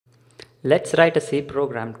Let's write a C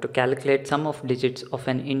program to calculate sum of digits of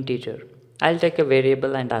an integer. I'll take a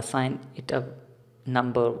variable and assign it a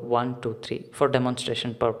number 1, 2, 3 for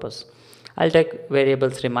demonstration purpose. I'll take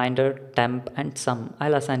variables reminder, temp and sum.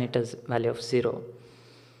 I'll assign it as value of 0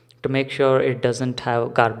 to make sure it doesn't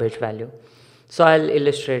have garbage value. So I'll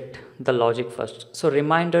illustrate the logic first. So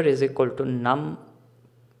reminder is equal to num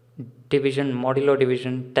division modulo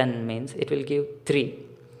division 10 means it will give 3.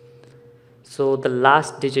 So the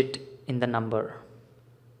last digit in the number,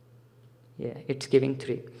 it's giving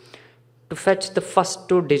 3. To fetch the first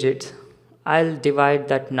 2 digits, I'll divide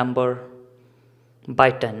that number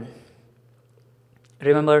by 10.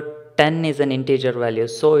 Remember, 10 is an integer value,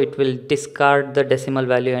 so it will discard the decimal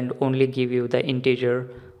value and only give you the integer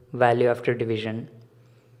value after division.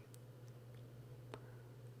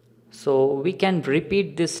 So we can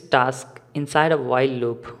repeat this task inside a while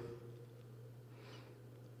loop.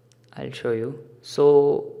 I'll show you.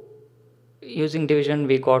 So using division,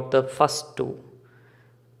 we got the first 2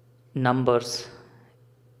 numbers,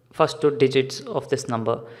 first 2 digits of this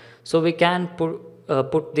number. So we can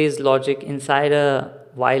put this logic inside a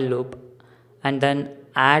while loop and then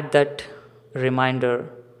add that reminder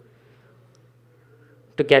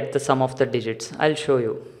to get the sum of the digits. I'll show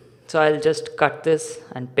you. So I'll just cut this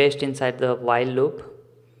and paste inside the while loop,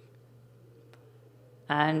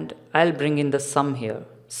 and I'll bring in the sum here.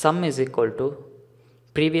 Sum is equal to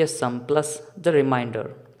previous sum plus the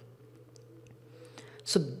reminder.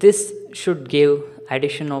 So this should give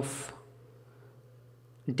addition of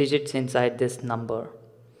digits inside this number.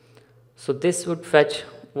 So this would fetch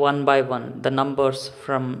one by one the numbers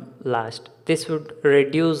from last. This would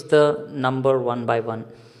reduce the number one by one.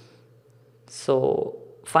 So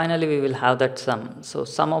finally we will have that sum. So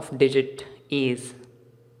sum of digit is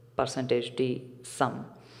 %d sum.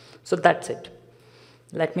 So that's it.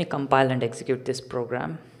 Let me compile and execute this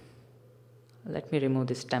program. Let me remove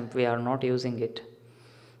this temp, we are not using it.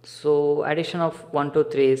 So addition of 1, 2,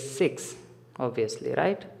 3 is 6, obviously,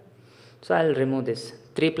 right? So I'll remove this.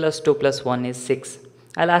 3 plus 2 plus 1 is 6.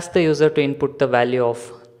 I'll ask the user to input the value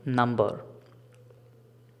of number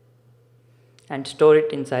and store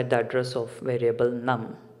it inside the address of variable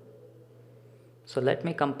num. So let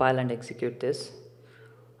me compile and execute this.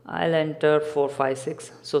 I'll enter 4, 5,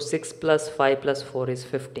 6. So 6 plus 5 plus 4 is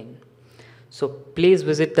 15. So please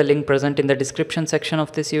visit the link present in the description section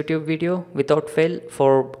of this YouTube video without fail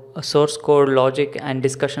for a source code, logic and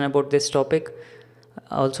discussion about this topic.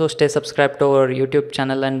 Also stay subscribed to our YouTube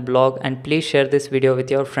channel and blog, and please share this video with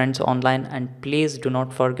your friends online, and please do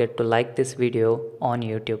not forget to like this video on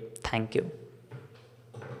YouTube. Thank you.